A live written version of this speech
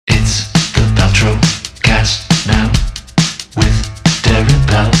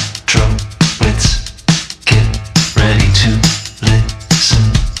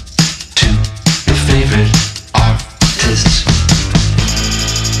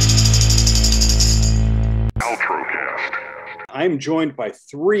I'm joined by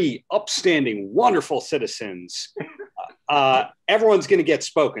three upstanding, wonderful citizens. Everyone's going to get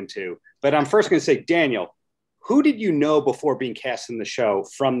spoken to, but I'm first going to say, Daniel, who did you know before being cast in the show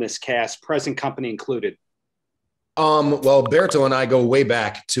from this cast, present company included? Well, Berto and I go way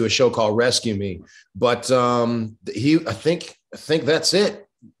back to a show called Rescue Me, but I think that's it.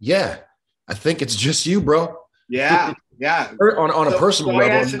 Yeah, I think it's just you, bro. Yeah. On a personal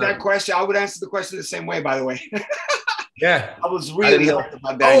level. I answered that question. I would answer the question the same way, by the way. Yeah. I was really helped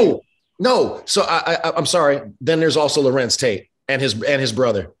about that. Oh, no. So I'm sorry. Then there's also Lorenz Tate and his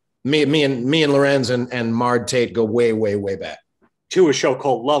brother. Me and Lorenz and Mard Tate go way, way, way back. To a show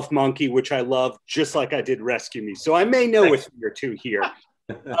called Love Monkey, which I love, just like I did Rescue Me. So I may know a thing or two here.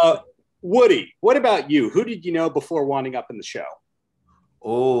 Woody, what about you? Who did you know before winding up in the show?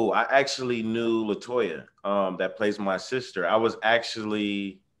 Oh, I actually knew LaToya, that plays my sister. I was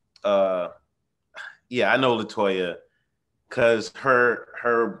actually, I know LaToya because her,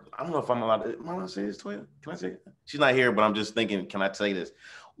 I don't know if am I allowed to say this, Toya? Can I say it? She's not here, but I'm just thinking, can I say this?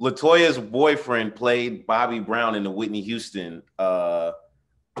 LaToya's boyfriend played Bobby Brown in the Whitney Houston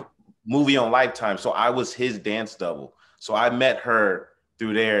movie on Lifetime. So I was his dance double. So I met her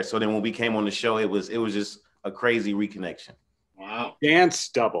through there. So then when we came on the show, it was just a crazy reconnection. Wow. Dance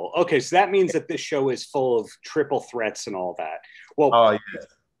double. Okay, so that means that this show is full of triple threats and all that. Well,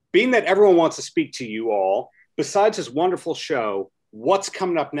 being that everyone wants to speak to you all, besides this wonderful show, what's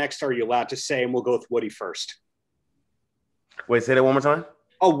coming up next are you allowed to say? And we'll go with Woody first. Wait, say that one more time?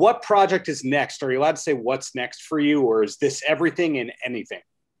 Oh, what project is next? Are you allowed to say what's next for you, or is this everything and anything?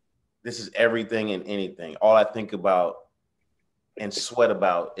 This is everything and anything. All I think about and sweat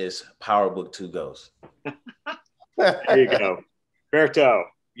about is Power Book 2 Ghost. There you go. Berto,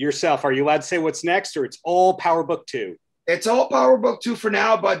 yourself, are you allowed to say what's next, or it's all Power Book 2? It's all Power Book 2 for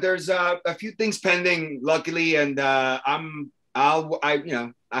now, but there's a few things pending, luckily, and I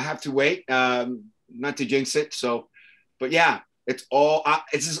have to wait, not to jinx it. So, but yeah. It's all.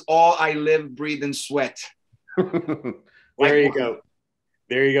 This is all I live, breathe, and sweat. There you go.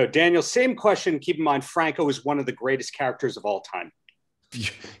 There you go, Daniel. Same question. Keep in mind, Franco is one of the greatest characters of all time.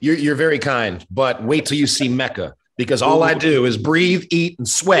 You're very kind, but wait till you see Mecca, because all I do is breathe, eat, and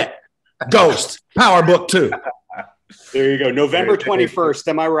sweat. Ghost, Power Book 2. There you go. November 21st.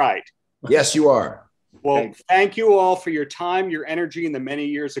 Am I right? Yes, you are. Well, thank you all for your time, your energy, and the many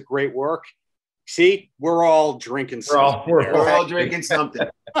years of great work. See, we're all drinking something. We're all drinking something.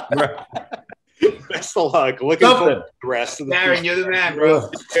 Best of luck. Looking forward to the rest of the Darren, you're the man, bro.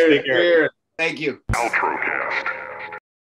 Take care. Thank you. Paltrocast.